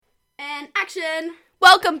And action!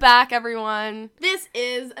 Welcome back, everyone. This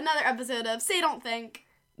is another episode of Say Don't Think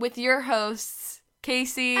with your hosts,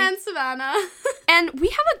 Casey and Savannah. And we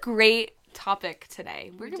have a great topic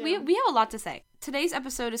today. We have a lot to say. Today's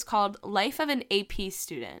episode is called Life of an AP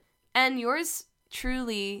Student. And yours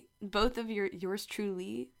truly, both of yours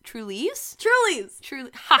truly, Truly's?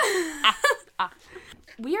 Truly.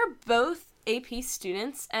 We are both AP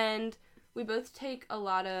students, and we both take a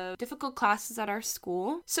lot of difficult classes at our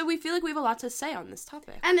school, so we feel like we have a lot to say on this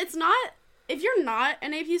topic. And it's not, if you're not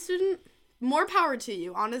an AP student, more power to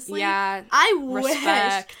you, honestly. Yeah, I wish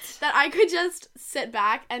that I could just sit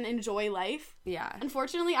back and enjoy life. Yeah.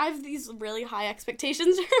 Unfortunately, I have these really high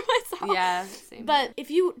expectations for myself. Yeah, same. But if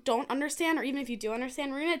you don't understand, or even if you do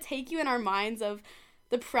understand, we're going to take you in our minds of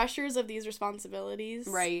the pressures of these responsibilities.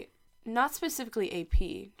 Right. Not specifically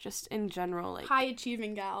AP, just in general, like high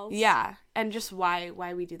achieving gals. Yeah, and just why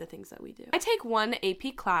we do the things that we do. I take one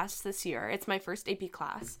AP class this year. It's my first AP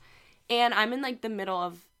class, and I'm in like the middle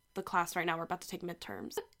of the class right now. We're about to take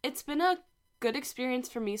midterms. It's been a good experience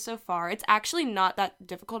for me so far. It's actually not that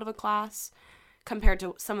difficult of a class compared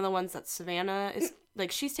to some of the ones that Savannah is. Like,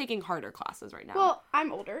 she's taking harder classes right now. Well,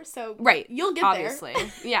 I'm older, so right, you'll get obviously. there.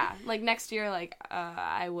 Yeah, like, next year, like,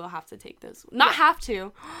 I will have to take those. Not have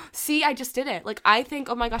to. See, I just did it. Like, I think,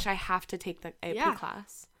 oh my gosh, I have to take the AP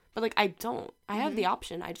class. But, like, I don't. I have the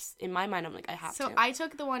option. I just, in my mind, I'm like, I have to. So, I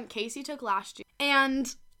took the one Casey took last year.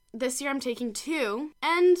 And this year I'm taking two.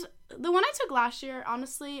 And the one I took last year,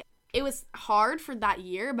 honestly, it was hard for that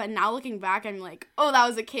year, but now looking back, I'm like, oh, that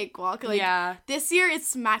was a cakewalk. Like, yeah. This year, it's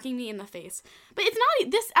smacking me in the face. But it's not,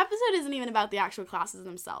 this episode isn't even about the actual classes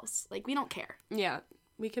themselves. Like, we don't care. Yeah,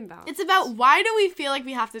 we can balance. It's about, why do we feel like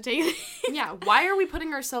we have to take these? Yeah, why are we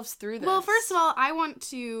putting ourselves through this? Well, first of all, I want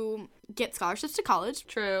to get scholarships to college.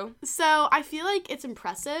 True. So, I feel like it's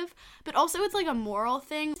impressive, but also it's like a moral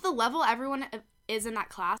thing. The level everyone is in that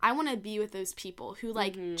class, I want to be with those people who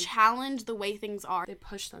like challenge the way things are. They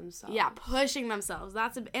push themselves. Yeah, pushing themselves.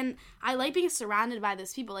 And I like being surrounded by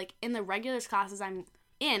those people. Like in the regulars classes I'm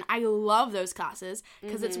in, I love those classes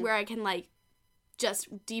because it's where I can like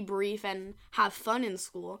just debrief and have fun in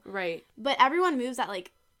school. Right. But everyone moves at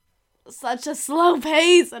like such a slow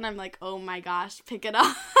pace, and I'm like, oh my gosh, pick it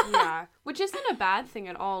up. Yeah, which isn't a bad thing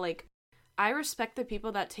at all. Like, I respect the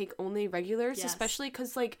people that take only regulars, especially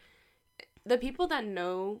because like the people that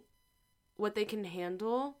know what they can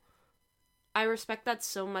handle, I respect that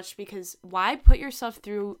so much, because why put yourself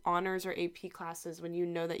through honors or AP classes when you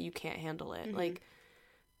know that you can't handle it? Like,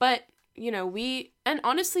 but, you know, and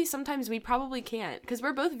honestly, sometimes we probably can't, because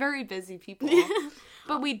we're both very busy people,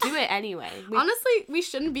 but we do it anyway. Honestly, we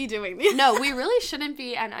shouldn't be doing these. No, we really shouldn't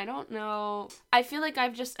be, and I don't know. I feel like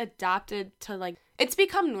I've just adapted to, like, it's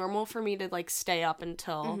become normal for me to, like, stay up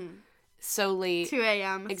until so late. 2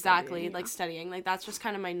 a.m. Exactly, studying. Like, that's just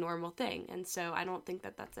kind of my normal thing. And so I don't think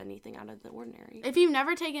that that's anything out of the ordinary. If you've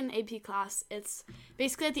never taken an AP class, it's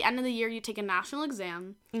basically at the end of the year, you take a national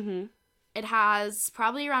exam. Mm-hmm. It has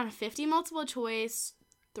probably around 50 multiple choice,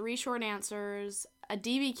 3 short answers, a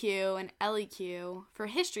DBQ, an LEQ, for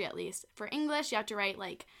history at least. For English, you have to write,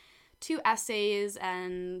 like, 2 essays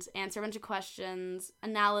and answer a bunch of questions,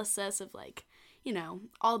 analysis of, like, you know,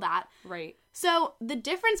 all that. Right. So, the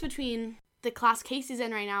difference between the class Casey's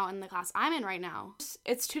in right now and the class I'm in right now,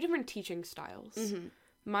 it's 2 different teaching styles. Mm-hmm.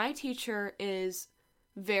 My teacher is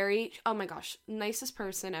very, oh my gosh, nicest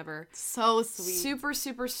person ever. So sweet. Super,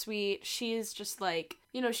 super sweet. She is just like,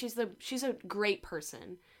 you know, she's a great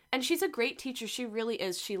person. And she's a great teacher. She really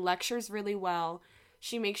is. She lectures really well.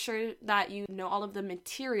 She makes sure that you know all of the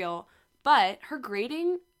material. But her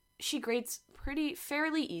grading, she grades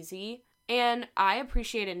fairly easy. And I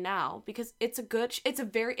appreciate it now because it's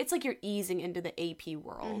like you're easing into the AP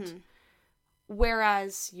world. Mm-hmm.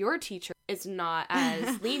 Whereas your teacher is not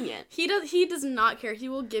as lenient. He does not care. He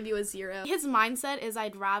will give you a 0. His mindset is,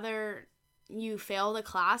 I'd rather you fail the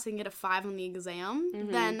class and get a 5 on the exam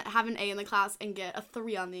than have an A in the class and get a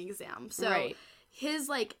 3 on the exam. So his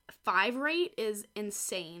like 5 rate is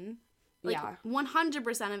insane. Like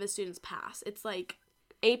 100% of his students pass. It's like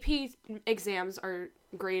AP exams are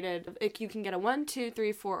graded, like, you can get a 1, 2,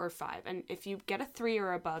 3, 4, or 5. And if you get a 3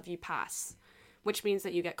 or above, you pass, which means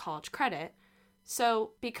that you get college credit.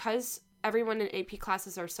 So because everyone in AP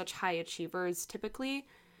classes are such high achievers, typically,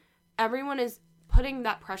 everyone is putting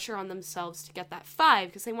that pressure on themselves to get that 5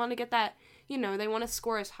 because they want to get that, you know, they want to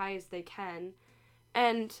score as high as they can.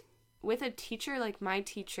 And with a teacher like my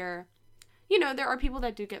teacher, you know, there are people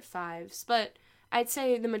that do get 5s, but I'd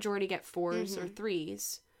say the majority get 4s or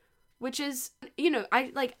 3s, which is, you know,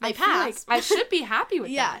 I pass. feel like I should be happy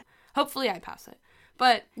with that. Hopefully I pass it.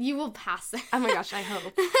 But you will pass it. Oh my gosh, I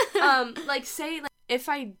hope. Like, say, like, if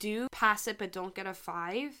I do pass it but don't get a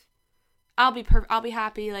 5, I'll be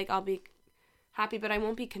happy. Like, I'll be happy, but I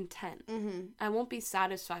won't be content. I won't be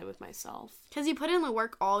satisfied with myself. Because you put in the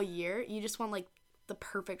work all year. You just want, like, the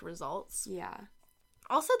perfect results. Yeah.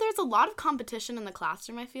 Also, there's a lot of competition in the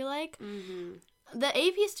classroom, I feel like. The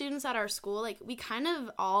AP students at our school, like, we kind of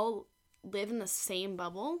all live in the same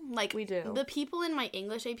bubble. Like, we do. The people in my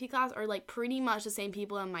English AP class are, like, pretty much the same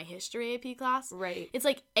people in my history AP class. Right. It's,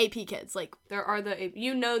 like, AP kids. Like, there are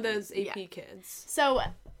those AP kids. So,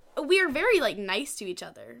 we are very, like, nice to each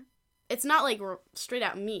other. It's not, like, we're straight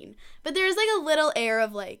out mean. But there's, like, a little air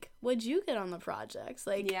of, like, what'd you get on the projects?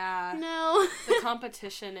 Like, yeah. No. The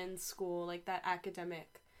competition in school, like, that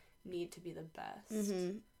academic need to be the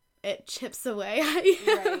best. It chips away at you.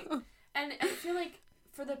 Right. And I feel like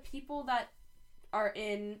for the people that are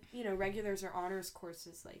in, you know, regulars or honors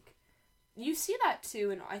courses, like, you see that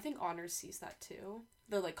too, and I think honors sees that too.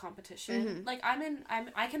 The, like, competition. Like,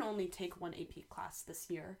 I can only take one AP class this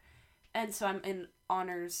year. And so I'm in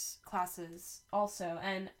honors classes also.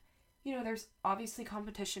 And, you know, there's obviously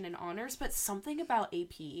competition in honors, but something about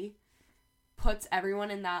AP puts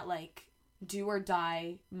everyone in that, like, do or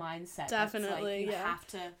die mindset. Definitely, that's, like, you have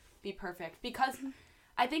to be perfect. Because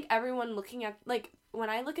I think everyone looking at, like, when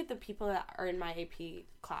I look at the people that are in my AP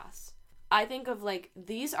class, I think of, like,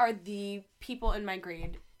 these are the people in my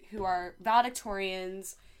grade who are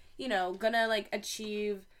valedictorians, you know, gonna, like,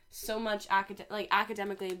 achieve so much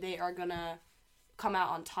academically, they are gonna come out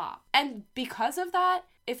on top. And because of that,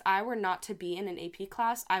 if I were not to be in an AP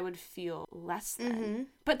class, I would feel less than.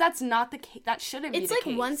 But that's not the case. That shouldn't be the case. It's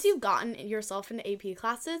like once you've gotten yourself into AP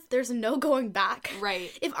classes, there's no going back.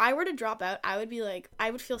 Right. If I were to drop out, I would be like,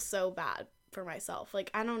 I would feel so bad for myself.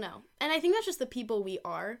 Like, I don't know. And I think that's just the people we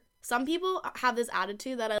are. Some people have this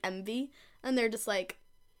attitude that I envy, and they're just like,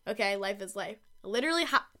 okay, life is life. Literally,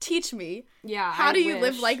 teach me. Yeah, how do you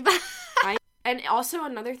live like that? And also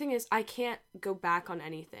another thing is I can't go back on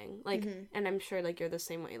anything. Like, and I'm sure, like, you're the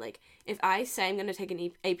same way. Like, if I say I'm going to take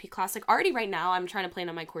an AP class, like, already right now I'm trying to plan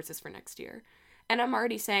on my courses for next year. And I'm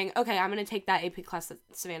already saying, okay, I'm going to take that AP class that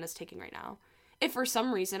Savannah's taking right now. If for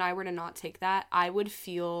some reason I were to not take that, I would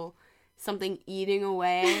feel something eating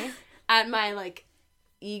away at my, like,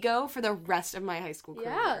 ego for the rest of my high school career.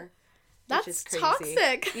 Yeah. That's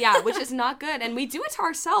toxic. Yeah, which is not good. And we do it to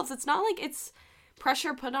ourselves. It's not like it's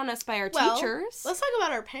pressure put on us by our teachers. Let's talk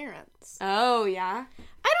about our parents. Oh, yeah?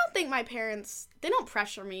 I don't think my parents, they don't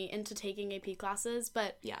pressure me into taking AP classes,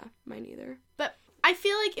 but... Yeah, mine either. But I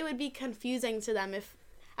feel like it would be confusing to them if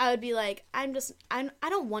I would be like, I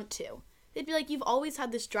don't want to. They'd be like, you've always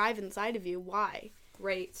had this drive inside of you. Why?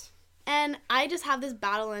 Right. And I just have this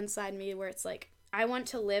battle inside me where it's like, I want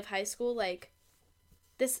to live high school like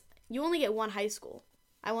this. You only get one high school.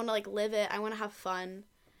 I want to, like, live it. I want to have fun.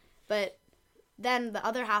 But then the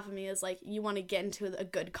other half of me is like, you want to get into a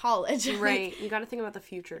good college. Right. You got to think about the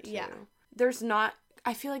future, too. Yeah.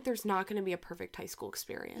 I feel like there's not going to be a perfect high school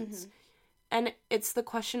experience. And it's the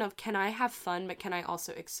question of, can I have fun, but can I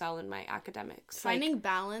also excel in my academics? Finding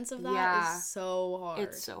balance of that is so hard.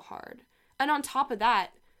 It's so hard. And on top of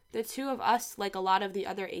that, the two of us, like a lot of the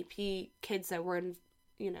other AP kids that we're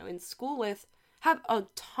in school with, have a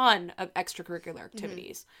ton of extracurricular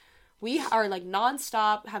activities. We are, like,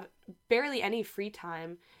 nonstop, have barely any free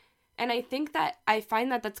time. And I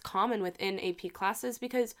find that that's common within AP classes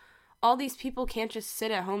because all these people can't just sit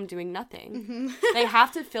at home doing nothing. They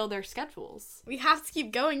have to fill their schedules. We have to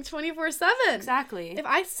keep going 24/7. Exactly. If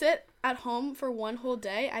I sit at home for one whole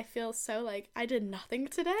day, I feel so like I did nothing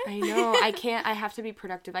today. I know. I have to be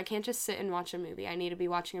productive. I can't just sit and watch a movie. I need to be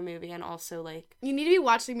watching a movie and also, like... You need to be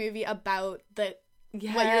watching a movie about what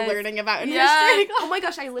you're learning about in history. Oh my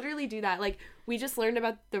gosh, I literally do that. Like, we just learned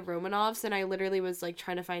about the Romanovs, and I literally was, like,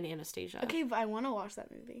 trying to find Anastasia. Okay, but I want to watch that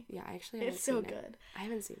movie. Yeah, I actually haven't seen it. It's so good. I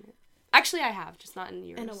haven't seen it. Actually, I have, just not in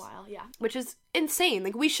years. In a while, yeah. Which is insane.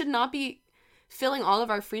 Like, we should not be filling all of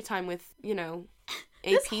our free time with, AP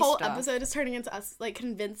this whole stuff. episode is turning into us, like,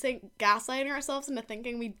 gaslighting ourselves into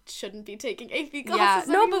thinking we shouldn't be taking AP classes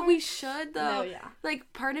Yeah, no, anymore. but we should, though. No, yeah.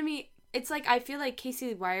 Like, part of me, it's like, I feel like,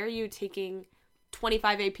 Casey, why are you taking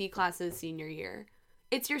 25 AP classes senior year?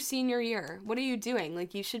 It's your senior year. What are you doing?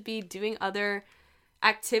 Like, you should be doing other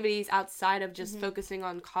activities outside of just focusing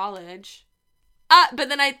on college. But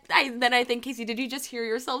then I think, Casey, did you just hear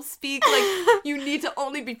yourself speak? Like, you need to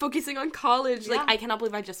only be focusing on college. Yeah. Like, I cannot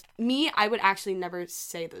believe I would actually never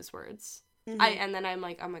say those words. And then I'm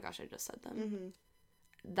like, oh my gosh, I just said them.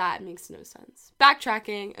 That makes no sense.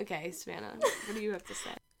 Backtracking. Okay, Savannah, what do you have to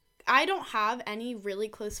say? I don't have any really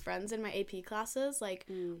close friends in my AP classes. Like,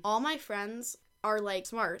 all my friends are, like,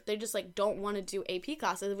 smart. They just, like, don't want to do AP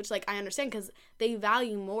classes, which, like, I understand because they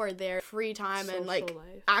value more their free time and, like,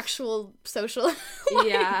 life. Actual social life.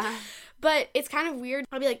 Yeah. But it's kind of weird.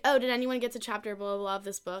 I'll be like, oh, did anyone get to chapter blah, blah, blah of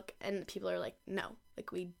this book? And people are like, no.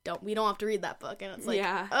 Like, we don't have to read that book. And it's like,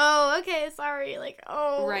 oh, okay, sorry. Like,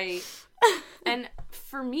 oh. Right. And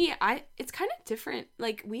for me, it's kind of different.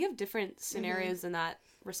 Like, we have different scenarios in that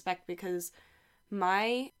respect because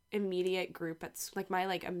my immediate group my,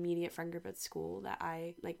 like, immediate friend group at school that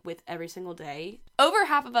I, like, with every single day, over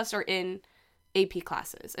half of us are in AP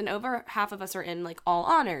classes. And over half of us are in, like, all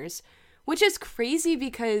honors, which is crazy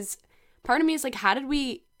because part of me is like, how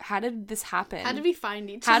did this happen? How did we find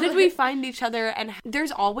each other? How did we find each other? And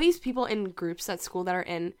there's always people in groups at school that are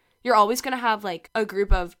in, you're always going to have, like, a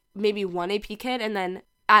group of maybe one AP kid and then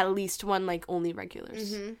at least one, like, only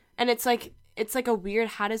regulars. Mm-hmm. And it's like a weird,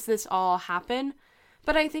 how does this all happen?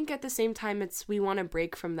 But I think at the same time, we want to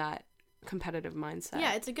break from that competitive mindset.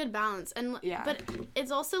 Yeah, it's a good balance. And but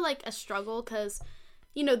it's also, like, a struggle because,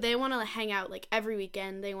 you know, they want to hang out, like, every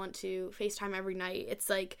weekend. They want to FaceTime every night. It's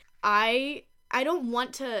like, I don't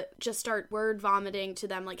want to just start word vomiting to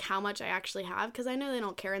them, like, how much I actually have, because I know they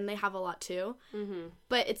don't care, and they have a lot, too. Mm-hmm.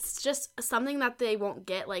 But it's just something that they won't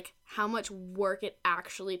get, like, how much work it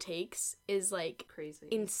actually takes is, like, crazy,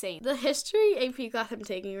 insane. The history AP class I'm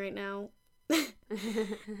taking right now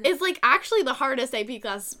is, like, actually the hardest AP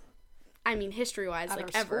class, I mean, history-wise, at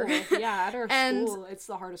like, ever. Yeah, at our school, it's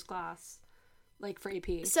the hardest class, like, for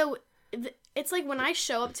AP. So it's like when I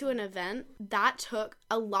show up to an event, that took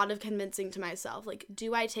a lot of convincing to myself. Like,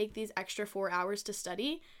 do I take these extra 4 hours to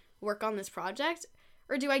study, work on this project,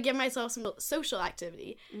 or do I give myself some social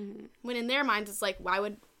activity? Mm-hmm. When in their minds, it's like, why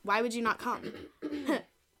would you not come?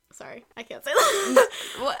 Sorry, I can't say that.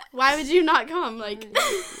 What? Why would you not come? Like,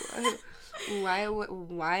 why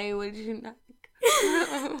would you not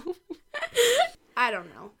come? I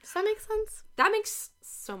don't know. Does that make sense? That makes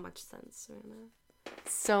so much sense, Savannah.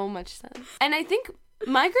 So much sense. And I think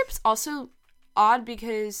my group's also odd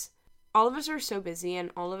because all of us are so busy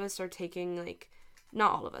and all of us are taking, like,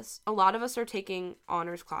 not all of us, a lot of us are taking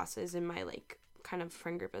honors classes in my, like, kind of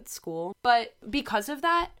friend group at school. But because of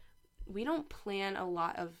that, we don't plan a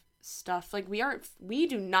lot of stuff. Like, we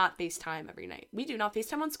do not FaceTime every night. We do not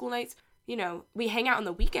FaceTime on school nights. You know, we hang out on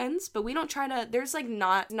the weekends, but we don't try to, there's, like,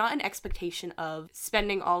 not an expectation of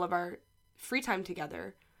spending all of our free time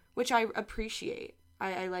together, which I appreciate.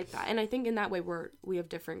 I like that. And I think in that way we have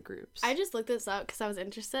different groups. I just looked this up because I was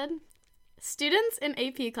interested. Students in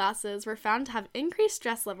AP classes were found to have increased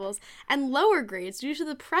stress levels and lower grades due to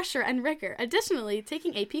the pressure and rigor. Additionally,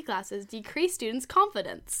 taking AP classes decreased students'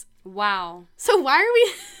 confidence. Wow. So why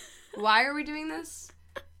are we doing this?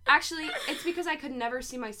 Actually, it's because I could never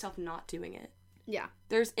see myself not doing it. Yeah.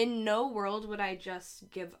 There's in no world would I just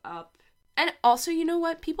give up. And also, you know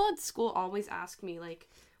what? People at school always ask me, like,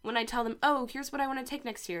 when I tell them, oh, here's what I want to take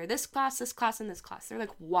next year. This class, and this class. They're like,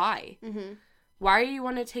 why? Mm-hmm. Why do you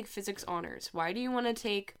want to take physics honors? Why do you want to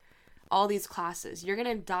take all these classes? You're going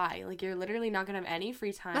to die. Like, you're literally not going to have any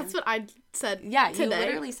free time. That's what I said Yeah, today. You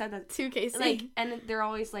literally said that. To Casey. Like, and they're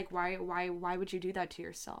always like, why would you do that to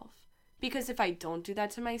yourself? Because if I don't do that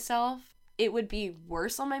to myself, it would be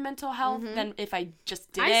worse on my mental health than if I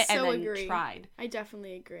just did it and then tried. I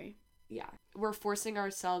definitely agree. Yeah. We're forcing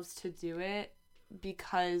ourselves to do it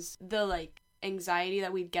because the, like, anxiety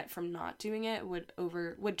that we'd get from not doing it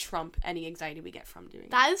would trump any anxiety we get from doing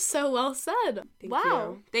it. That is so well said.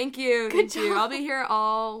 Wow. Thank you. Good job. You. I'll be here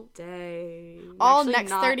all day. All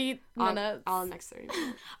next 30 minutes. All next 30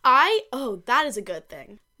 minutes. That is a good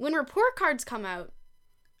thing. When report cards come out,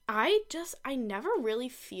 I never really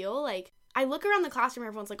feel like, I look around the classroom,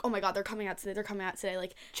 everyone's like, oh my god, they're coming out today,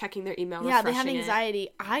 like, checking their email, yeah, they have anxiety.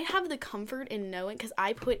 I have the comfort in knowing, because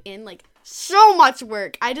I put in, like, so much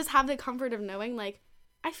work. I just have the comfort of knowing, like,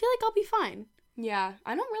 I feel like I'll be fine. Yeah,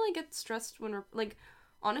 I don't really get stressed when we're, like,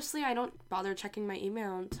 honestly, I don't bother checking my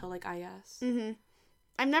email until, like, IS. Mm-hmm.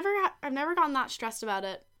 I've never gotten that stressed about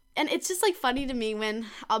it. And it's just, like, funny to me when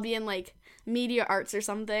I'll be in, like, media arts or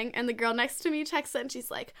something, and the girl next to me checks it, and she's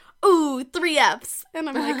like, ooh, 3 Fs. And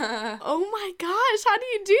I'm like, oh my gosh, how do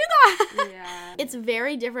you do that? Yeah. It's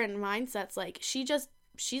very different mindsets. Like,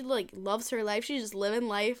 she like, loves her life. She's just living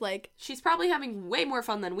life. Like, she's probably having way more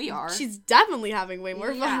fun than we are. She's definitely having way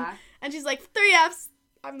more fun. And she's like, 3 Fs.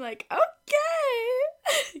 I'm like,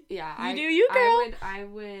 okay. Yeah. You do you, girl. I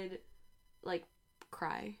would, like,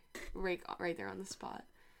 cry right there on the spot.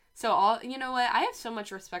 So, you know what? I have so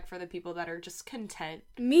much respect for the people that are just content.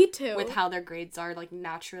 Me too. With how their grades are, like,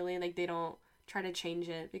 naturally. Like, they don't try to change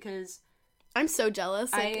it because... I'm so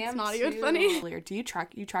jealous. Like, it's not even funny. Do you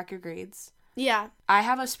track your grades? Yeah. I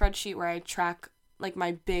have a spreadsheet where I track like,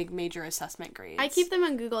 my big major assessment grades. I keep them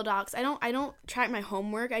on Google Docs. I don't track my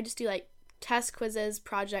homework. I just do, like, tests, quizzes,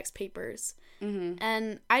 projects, papers. Mm-hmm.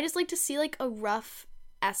 And I just like to see, like, a rough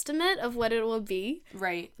estimate of what it will be.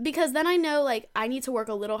 Right. Because then I know, like, I need to work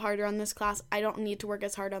a little harder on this class. I don't need to work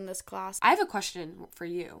as hard on this class. I have a question for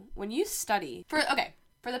you. When you study, for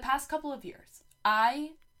the past couple of years,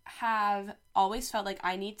 I have always felt like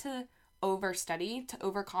I need to overstudy to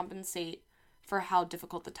overcompensate for how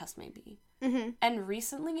difficult the test may be. Mm-hmm. And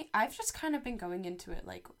recently, I've just kind of been going into it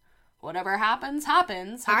like, whatever happens,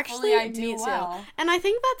 happens. Hopefully, I do well. Too. And I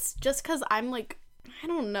think that's just because I'm like, I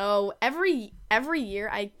don't know. Every year,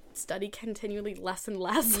 I study continually less and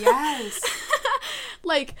less. Yes.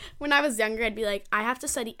 Like, when I was younger, I'd be like, I have to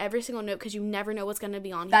study every single note because you never know what's going to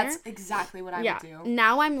be on here. That's exactly what I would do.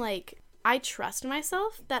 Now I'm like, I trust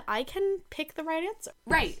myself that I can pick the right answer.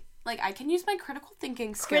 Right. Like, I can use my critical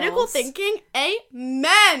thinking skills. Critical thinking?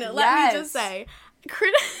 Amen! Yes. Let me just say.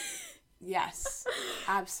 Yes.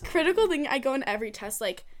 Absolutely. Critical thinking, I go in every test,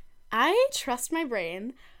 like, I trust my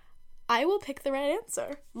brain. I will pick the right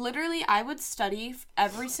answer. Literally, I would study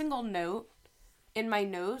every single note in my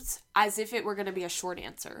notes as if it were going to be a short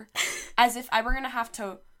answer. As if I were going to have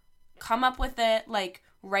to come up with it, like,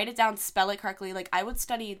 write it down, spell it correctly. Like, I would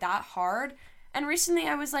study that hard. And recently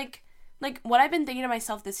I was like, what I've been thinking to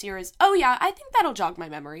myself this year is, oh yeah, I think that'll jog my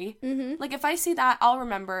memory. Mm-hmm. Like, if I see that, I'll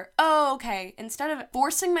remember, oh, okay. Instead of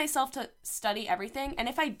forcing myself to study everything, and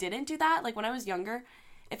if I didn't do that, like, when I was younger,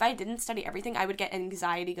 if I didn't study everything, I would get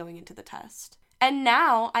anxiety going into the test. And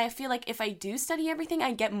now, I feel like if I do study everything,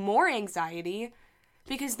 I get more anxiety,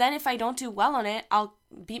 because then if I don't do well on it, I'll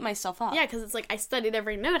beat myself up. Yeah, because it's like, I studied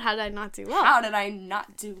every note, how did I not do well? How did I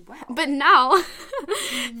not do well? But now,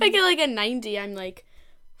 if I get like a 90, I'm like,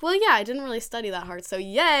 well, yeah, I didn't really study that hard, so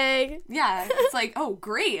yay! Yeah, it's like, oh,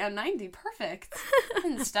 great, a 90, perfect. I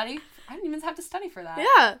didn't even have to study for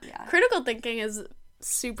that. Yeah. Critical thinking is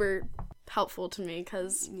super helpful to me,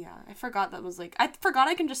 because... Yeah, I forgot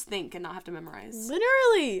I can just think and not have to memorize.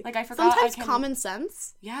 Literally! Like, I forgot sometimes common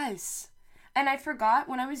sense. Yes. And I forgot,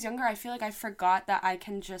 when I was younger, I feel like I forgot that I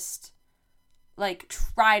can just, like,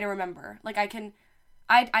 try to remember. Like, I didn't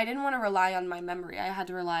want to rely on my memory. I had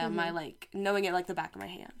to rely on my, like, knowing it like the back of my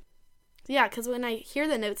hand. Yeah, because when I hear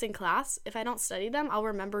the notes in class, if I don't study them, I'll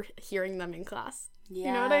remember hearing them in class. Yeah.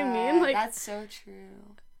 You know what I mean? Like, that's so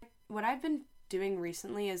true. What I've been doing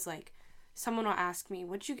recently is, like, someone will ask me,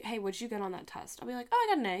 what'd you get on that test? I'll be like, oh,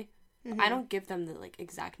 I got an A. Mm-hmm. I don't give them the, like,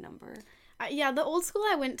 exact number. Yeah, the old school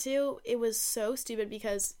I went to, it was so stupid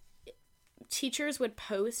because teachers would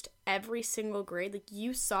post every single grade. Like,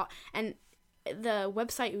 you saw, and the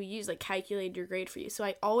website we used, like, calculated your grade for you. So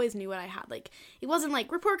I always knew what I had. Like, it wasn't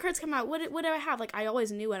like, report cards come out, what do I have? Like, I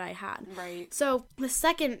always knew what I had. Right. So the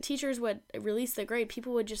second teachers would release the grade,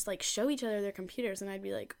 people would just, like, show each other their computers, and I'd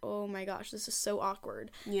be like, oh my gosh, this is so awkward.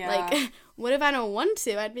 Yeah. Like, what if I don't want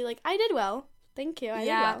to? I'd be like, I did well. Thank you. I did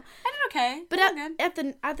well. I did okay. But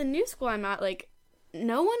at the new school I'm at, like,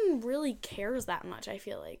 no one really cares that much, I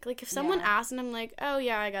feel like. Like, if someone asks and I'm like, oh,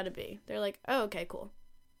 yeah, I got a B. They're like, oh, okay, cool.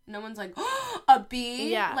 No one's like, oh, a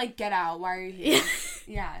B? Yeah. Like, get out. Why are you here?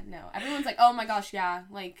 Yeah, no. Everyone's like, oh, my gosh, yeah.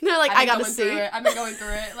 Like, they're like, I got a C. I've been going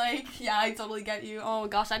through it. Like, yeah, I totally get you. Oh,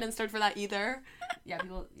 gosh, I didn't start for that either. Yeah,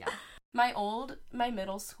 people, yeah. My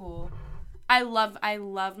middle school... I love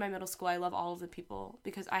my middle school. I love all of the people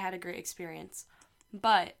because I had a great experience.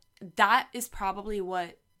 But that is probably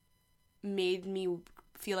what made me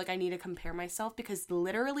feel like I need to compare myself, because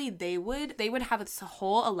literally they would have this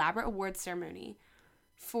whole elaborate award ceremony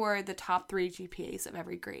for the top 3 GPAs of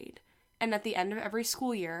every grade. And at the end of every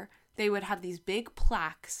school year, they would have these big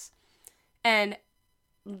plaques, and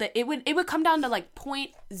it would come down to like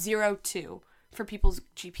 0.02 for people's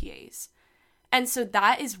GPAs. And so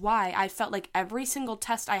that is why I felt like every single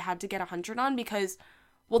test I had to get 100 on, because,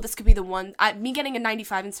 well, this could be the one, me getting a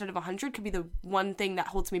 95 instead of 100 could be the one thing that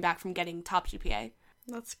holds me back from getting top GPA.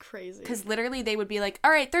 That's crazy. Because literally they would be like,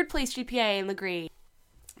 all right, 3rd place GPA in the grade.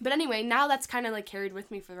 But anyway, now that's kind of like carried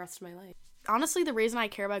with me for the rest of my life. Honestly, the reason I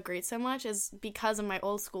care about grades so much is because of my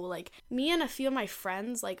old school. Like, me and a few of my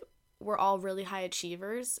friends, like, were all really high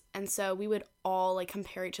achievers, and so we would all, like,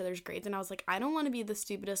 compare each other's grades, and I was like, I don't want to be the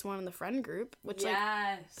stupidest one in the friend group, which, like,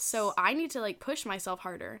 so I need to, like, push myself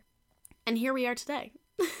harder, and here we are today.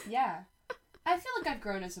 Yeah. I feel like I've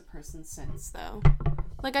grown as a person since, though.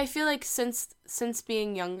 Like, I feel like since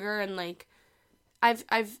being younger, and, like,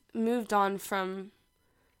 I've moved on from,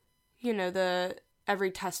 you know, the every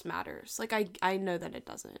test matters. Like, I know that it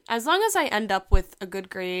doesn't. As long as I end up with a good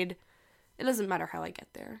grade, it doesn't matter how I get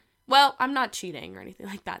there. Well, I'm not cheating or anything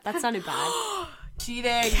like that. That sounded bad.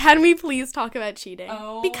 Cheating. Can we please talk about cheating?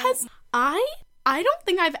 Oh. Because I I don't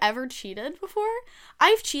think I've ever cheated before.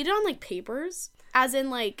 I've cheated on, like, papers. As in,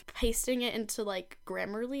 like, pasting it into, like,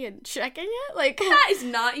 Grammarly and checking it. Like, that is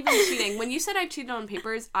not even cheating. When you said I've cheated on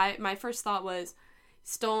papers, my first thought was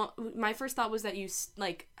that you,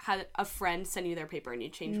 like, had a friend send you their paper and you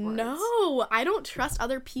changed words. No, I don't trust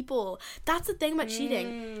other people. That's the thing about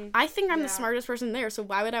cheating. I think I'm the smartest person there, so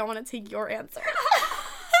why would I want to take your answer?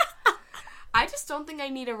 I just don't think I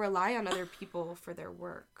need to rely on other people for their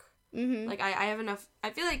work. Mm-hmm. Like, I have enough... I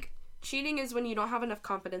feel like cheating is when you don't have enough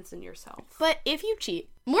confidence in yourself. But if you cheat,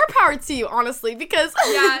 more power to you, honestly, because...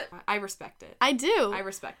 yeah, I respect it. I do. I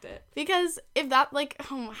respect it. Because if that, like,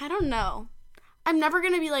 I don't know. I'm never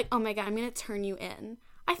going to be like, oh my god, I'm going to turn you in.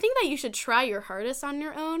 I think that you should try your hardest on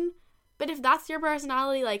your own. But if that's your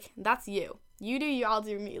personality, like, that's you. You do you, I'll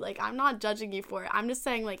do me. Like, I'm not judging you for it. I'm just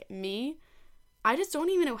saying, like, me, I just don't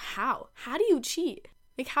even know how. How do you cheat?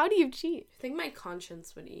 Like, how do you cheat? I think my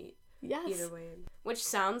conscience would eat. Yes. Either way. Which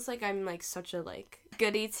sounds like I'm, like, such a, like,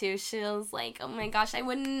 goody two-shoes. Like, oh my gosh, I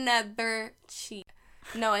would never cheat.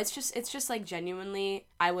 No, it's just, like, genuinely,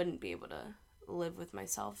 I wouldn't be able to live with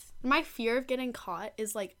myself. My fear of getting caught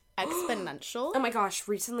is, like, exponential. Oh my gosh,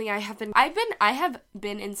 recently I have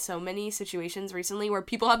been in so many situations recently where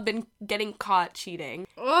people have been getting caught cheating.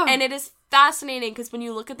 Ugh. And it is fascinating because when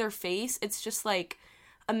you look at their face, it's just, like,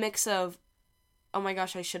 a mix of, oh my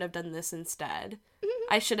gosh, I should have done this instead.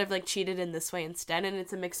 I should have, like, cheated in this way instead. And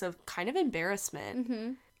it's a mix of kind of embarrassment.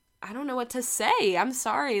 Mm-hmm. I don't know what to say. I'm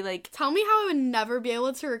sorry. Like, tell me how I would never be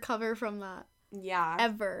able to recover from that. Yeah.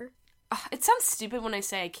 Ever. It sounds stupid when I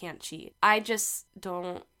say I can't cheat. I just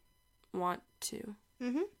don't want to.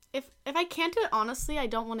 Mm-hmm. If I can't do it honestly, I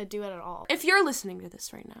don't want to do it at all. If you're listening to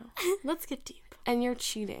this right now. Let's get deep. And you're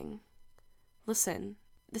cheating. Listen.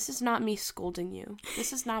 This is not me scolding you.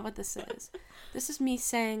 This is not what this is. This is me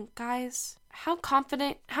saying, guys, how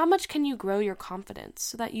much can you grow your confidence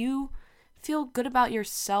so that you feel good about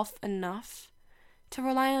yourself enough to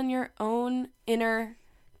rely on your own inner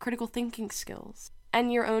critical thinking skills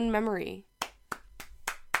and your own memory?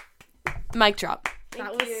 Mic drop.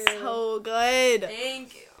 That was so good.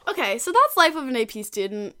 Thank you. Okay, so that's life of an AP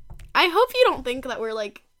student. I hope you don't think that we're,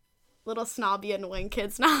 like, little snobby annoying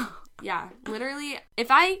kids now. Yeah, literally, if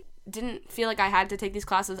I didn't feel like I had to take these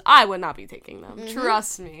classes, I would not be taking them. Mm-hmm.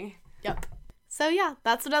 Trust me. Yep. So yeah,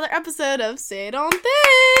 that's another episode of Say Don't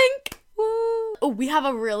Think. Woo. Oh, we have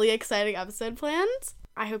a really exciting episode planned.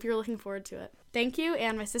 I hope you're looking forward to it. Thank you,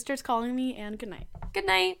 and my sister's calling me, and good night. Good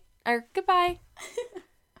night. Or goodbye.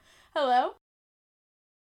 Hello?